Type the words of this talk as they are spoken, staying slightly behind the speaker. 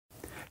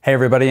Hey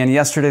everybody, in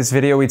yesterday's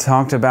video we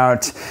talked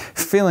about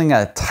feeling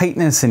a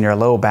tightness in your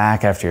low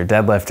back after you're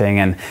deadlifting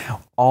and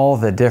all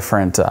the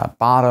different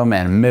bottom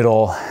and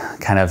middle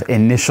kind of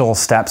initial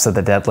steps of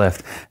the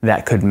deadlift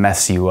that could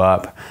mess you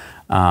up.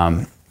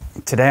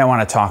 Today I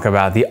want to talk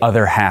about the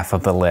other half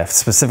of the lift,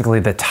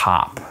 specifically the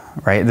top,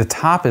 right? The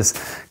top is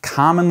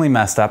commonly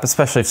messed up,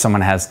 especially if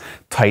someone has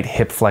tight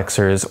hip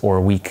flexors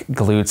or weak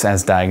glutes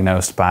as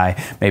diagnosed by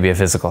maybe a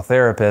physical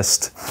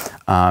therapist.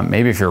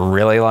 Maybe if you're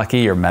really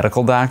lucky, your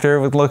medical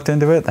doctor would looked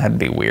into it. That'd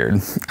be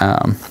weird.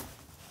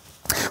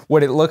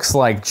 What it looks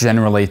like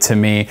generally to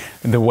me,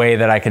 the way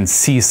that I can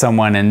see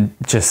someone and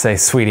just say,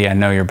 sweetie, I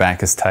know your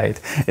back is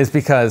tight, is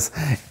because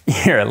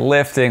you're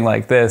lifting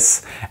like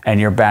this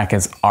and your back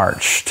is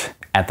arched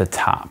at the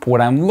top.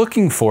 What I'm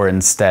looking for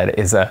instead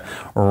is a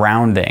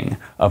rounding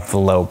of the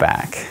low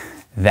back.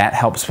 That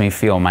helps me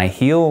feel my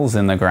heels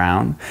in the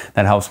ground.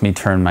 That helps me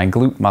turn my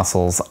glute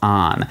muscles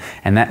on.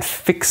 And that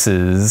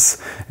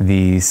fixes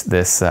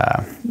this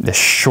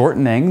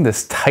shortening,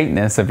 this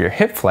tightness of your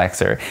hip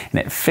flexor, and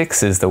it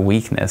fixes the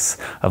weakness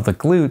of the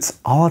glutes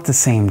all at the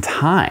same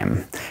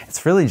time.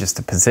 It's really just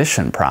a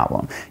position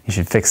problem. You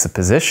should fix the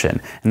position,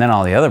 and then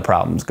all the other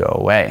problems go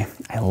away.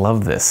 I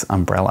love this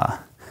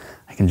umbrella.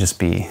 I can just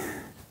be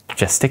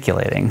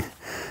gesticulating.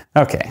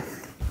 Okay.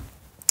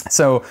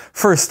 So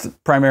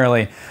first,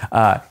 primarily,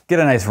 get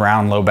a nice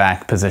round low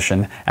back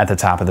position at the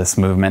top of this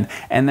movement.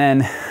 And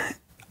then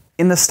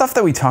in the stuff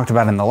that we talked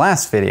about in the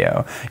last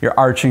video, you're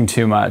arching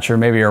too much, or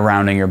maybe you're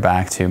rounding your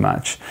back too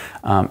much.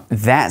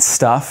 That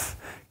stuff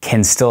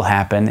can still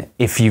happen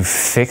if you've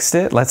fixed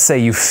it. Let's say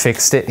you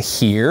fixed it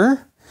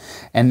here,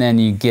 and then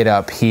you get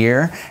up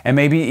here, and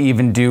maybe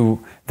even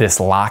do this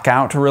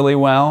lockout really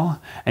well,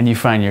 and you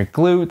find your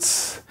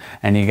glutes,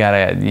 and you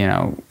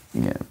gotta,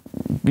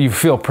 you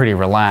feel pretty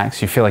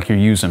relaxed. You feel like you're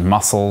using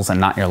muscles and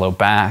not your low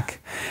back.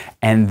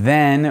 And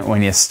then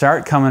when you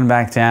start coming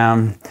back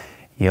down,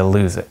 you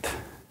lose it.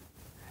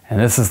 And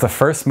this is the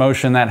first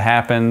motion that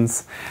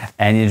happens,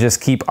 and you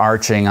just keep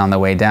arching on the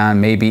way down.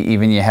 Maybe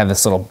even you have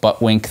this little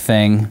butt wink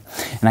thing,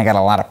 and I got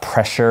a lot of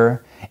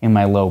pressure in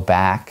my low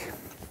back.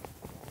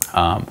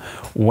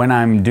 When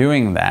I'm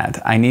doing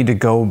that, I need to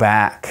go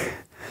back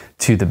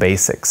to the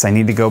basics. I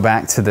need to go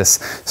back to this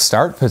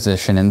start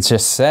position and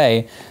just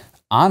say,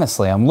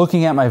 honestly, I'm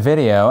looking at my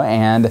video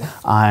and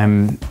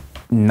I'm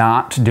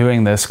not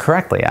doing this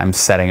correctly. I'm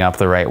setting up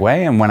the right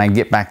way, and when I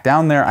get back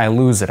down there, I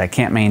lose it. I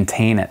can't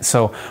maintain it.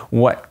 So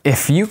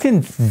if you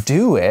can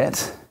do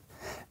it,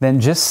 then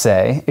just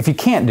say, if you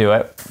can't do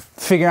it,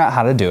 figure out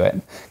how to do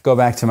it. Go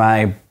back to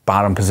my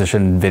bottom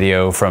position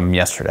video from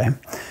yesterday.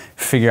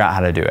 Figure out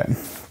how to do it.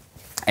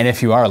 And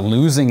if you are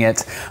losing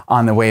it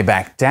on the way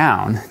back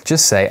down,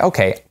 just say,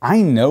 okay,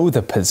 I know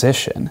the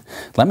position.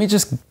 Let me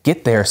just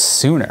get there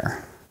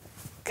sooner.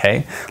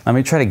 Okay, let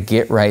me try to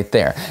get right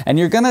there. And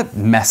you're gonna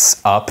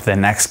mess up the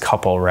next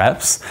couple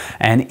reps,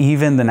 and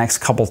even the next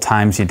couple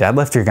times you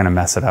deadlift, you're gonna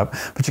mess it up,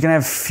 but you're gonna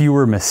have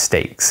fewer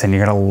mistakes and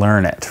you're gonna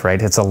learn it,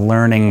 right? It's a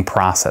learning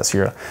process.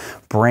 Your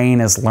brain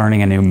is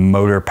learning a new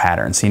motor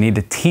pattern. So you need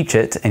to teach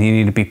it and you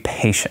need to be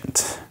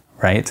patient,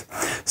 right?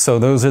 So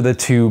those are the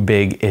two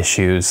big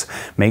issues.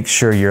 Make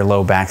sure your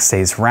low back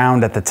stays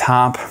round at the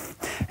top,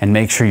 and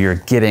make sure you're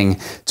getting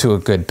to a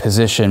good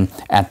position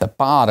at the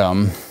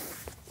bottom.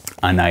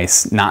 A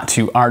nice, not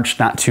too arched,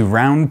 not too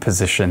round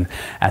position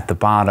at the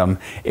bottom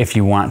if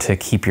you want to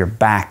keep your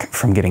back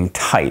from getting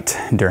tight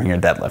during your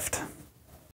deadlift.